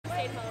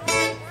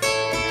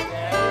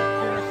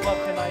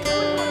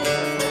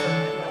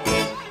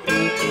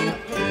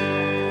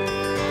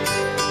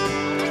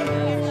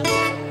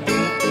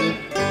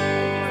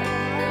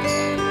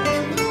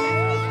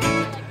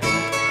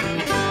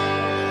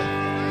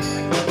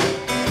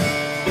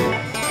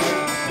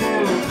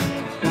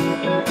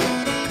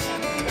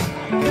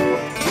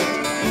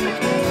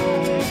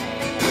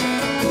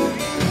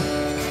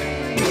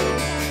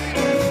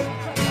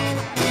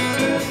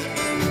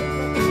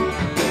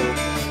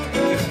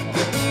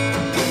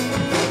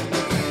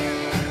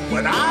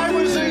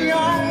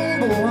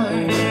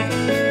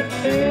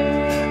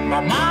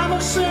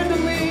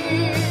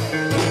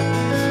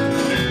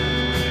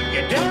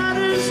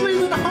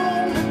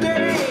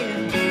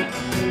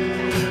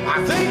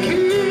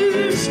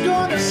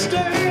gonna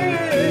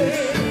stay.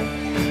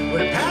 We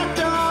packed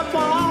up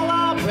all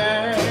our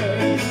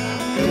bags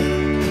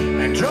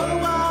and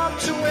drove up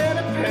to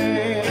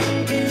Winnipeg.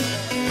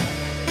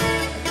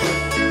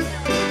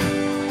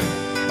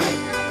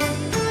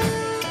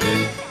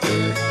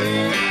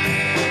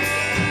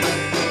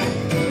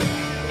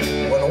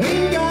 When we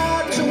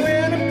got to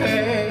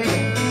Winnipeg,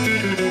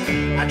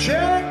 I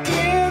checked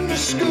into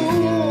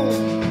school.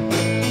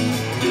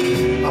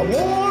 I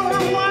wore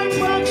white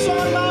rocks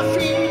on my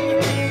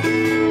feet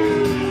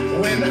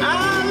when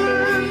I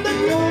learned the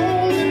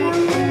golden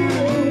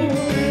rule.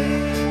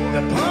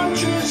 The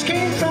punches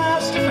came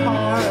fast and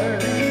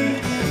hard,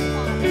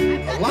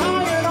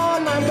 lying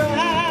on my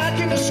back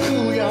in the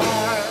schoolyard.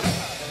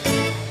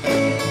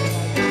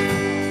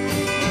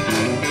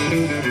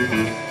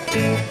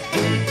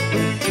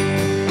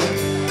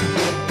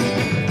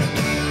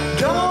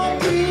 Don't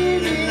be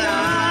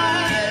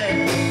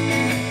denied.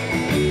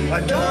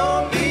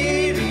 Don't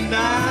be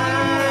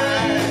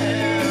denied.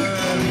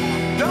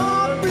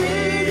 Don't be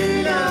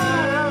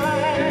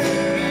denied.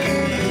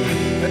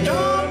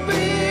 Don't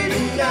be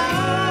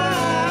denied.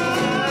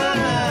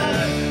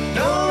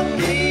 Don't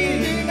be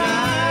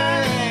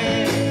denied.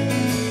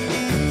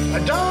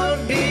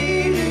 Don't be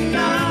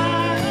denied.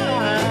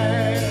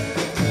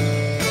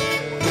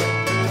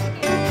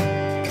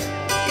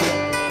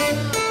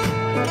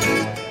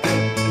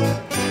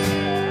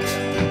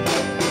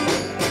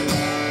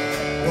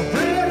 Well,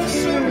 pretty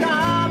soon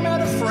I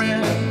met a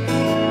friend.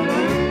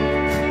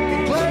 He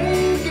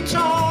played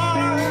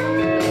guitar.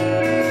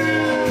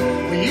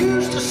 We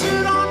used to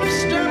sit on the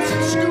steps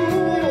at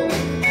school,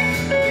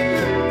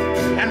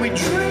 and we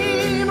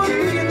dream of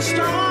being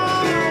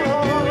stars.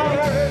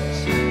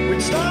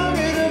 We'd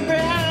started a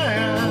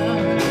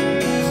band.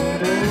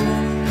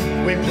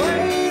 We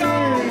played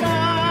all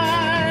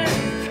night.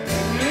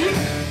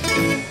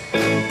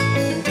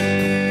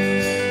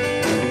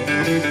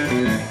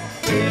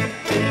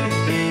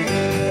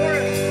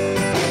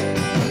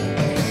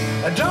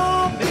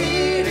 Don't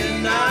be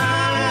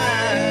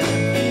denied.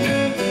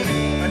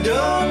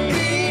 Don't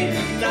be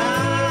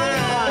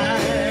denied.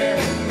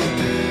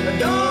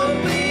 Don't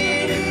be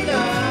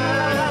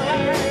denied.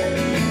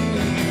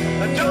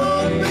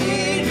 Don't be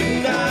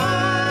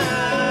denied.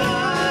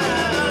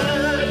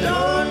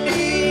 Don't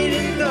be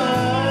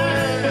denied.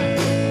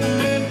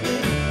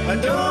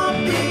 Don't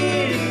be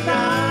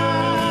denied.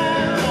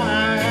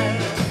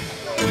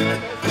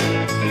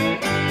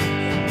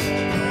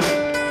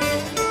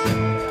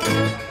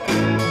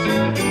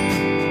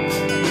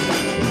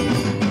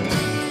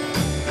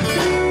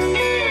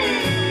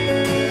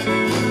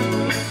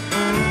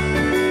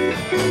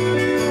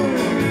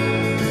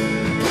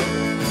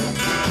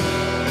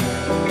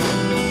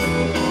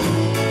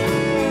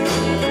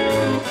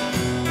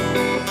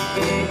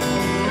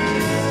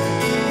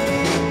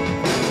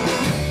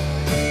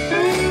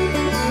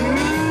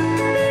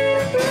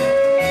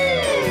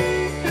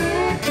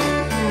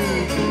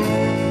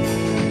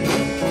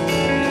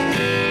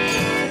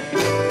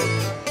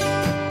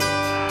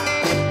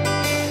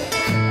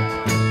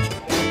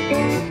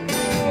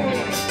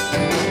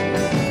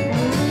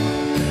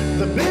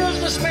 The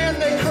businessmen,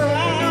 they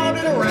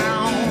crowded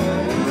around.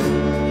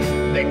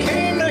 They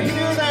came to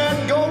hear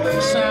that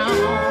golden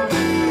sound.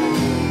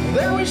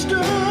 There we stood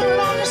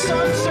on the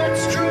Sunset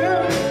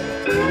Strip,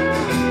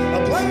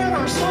 playing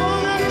our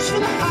songs for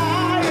the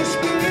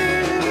highest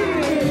bid.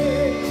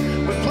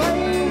 We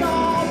played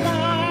all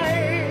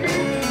night.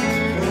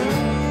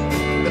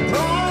 The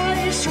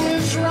price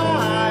was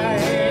right.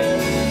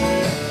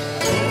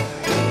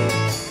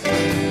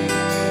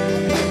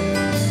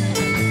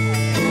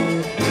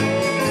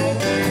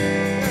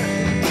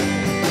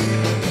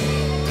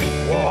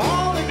 Well,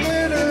 all that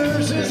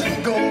glitters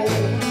isn't gold.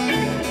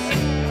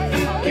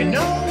 You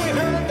know we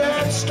heard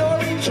that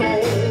story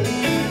told.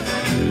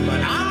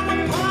 But I'm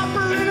a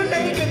pauper in a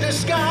naked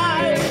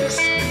disguise,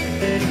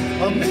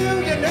 a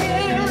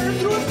millionaire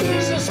through a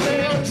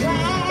businessman's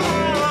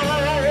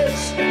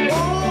eyes.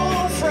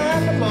 Oh,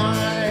 friend of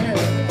mine,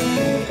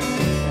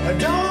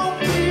 don't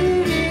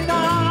be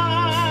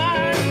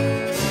denied.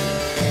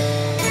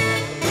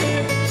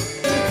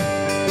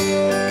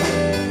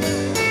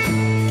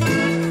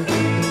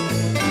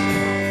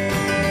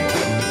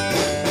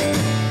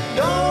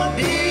 Don't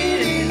be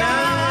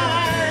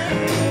denied.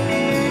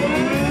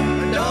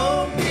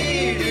 Don't be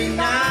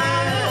denied.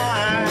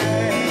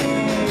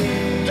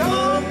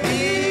 Don't be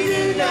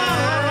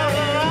denied.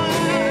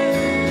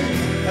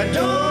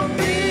 Don't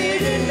be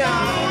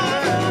denied.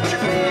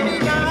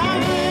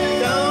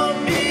 Don't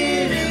be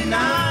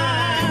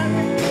denied.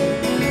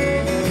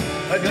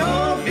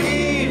 Don't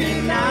be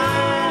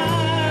denied.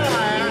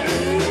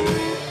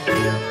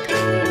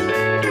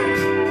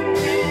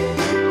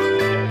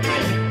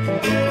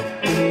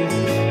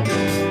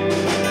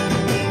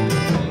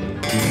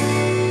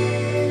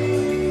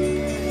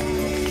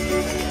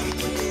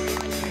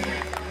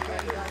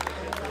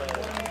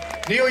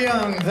 Neil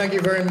Young, thank you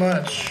very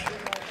much.